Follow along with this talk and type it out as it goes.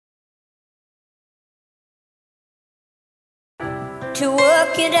To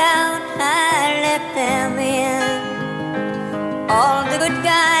work it out, I let them in. All the good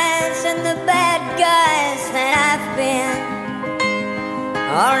guys and the bad guys that I've been.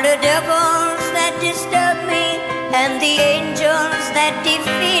 All the devils that disturbed me and the angels that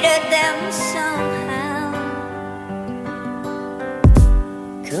defeated them somehow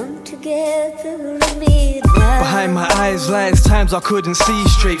come together in me now. Behind my eyes lies times I couldn't see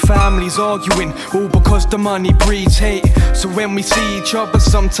straight. Families arguing, all because the money breeds hate. So when we see each other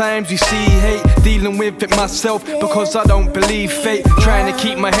sometimes we see hate. Dealing with it myself because I don't believe fate. Trying to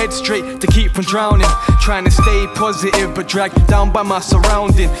keep my head straight to keep from drowning. Trying to stay positive but dragged down by my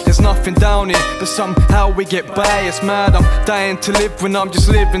surrounding. There's nothing down here but somehow we get by. It's mad, I'm dying to live when I'm just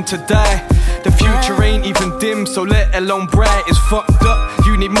living to die. The future ain't even dim, so let alone bright. It's fucked up.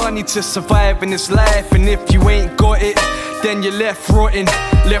 You need money to survive in this life, and if you ain't got it, then you're left rotting.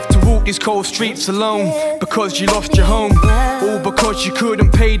 Left to walk these cold streets alone because you lost your home. All because you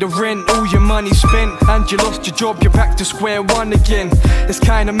couldn't pay the rent. All your money spent and you lost your job. You're back to square one again. It's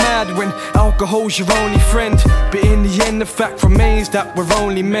kinda mad when alcohol's your only friend, but in the end the fact remains that we're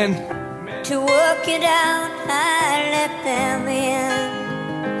only men. To work it out, I let them in.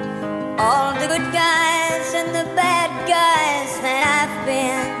 All the good guys and the bad guys that I've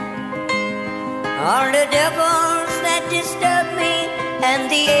been. All the devils that disturbed me and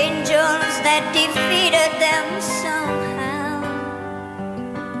the angels that defeated them somehow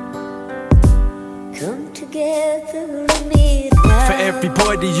come together in me now. For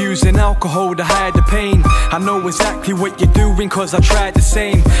everybody using alcohol to hide the pain, I know exactly what you're doing cause I tried the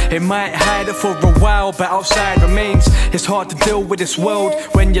same. It might hide it for a while but outside remains. It's hard to deal with this world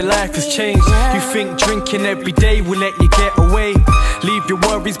when your life has changed. You think drinking every day will let you get away, leave your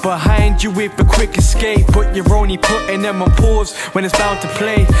worries behind you with a quick escape. But you're only putting them on pause when it's bound to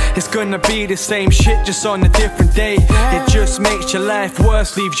play. It's gonna be the same shit just on a different day. It just makes your life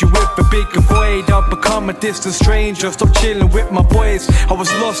worse, leaves you with a bigger void. I've become a distant stranger, stop chilling with my boys. I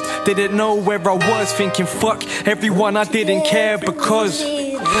was lost, didn't know where I was, thinking fuck everyone, I didn't care because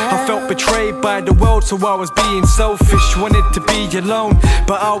I felt betrayed by the world, so I was being selfish. Wanted to be alone,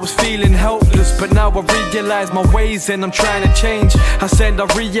 but I was feeling helpless. But now I realize my ways and I'm trying to change. I said I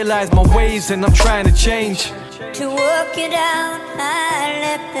realize my ways and I'm trying to change. To work it out, I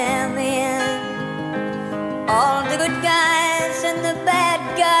let them in. All the good guys and the bad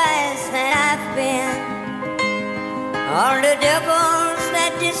guys that I've been. All the devils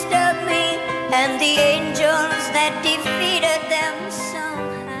that disturbed me and the angels that defeated them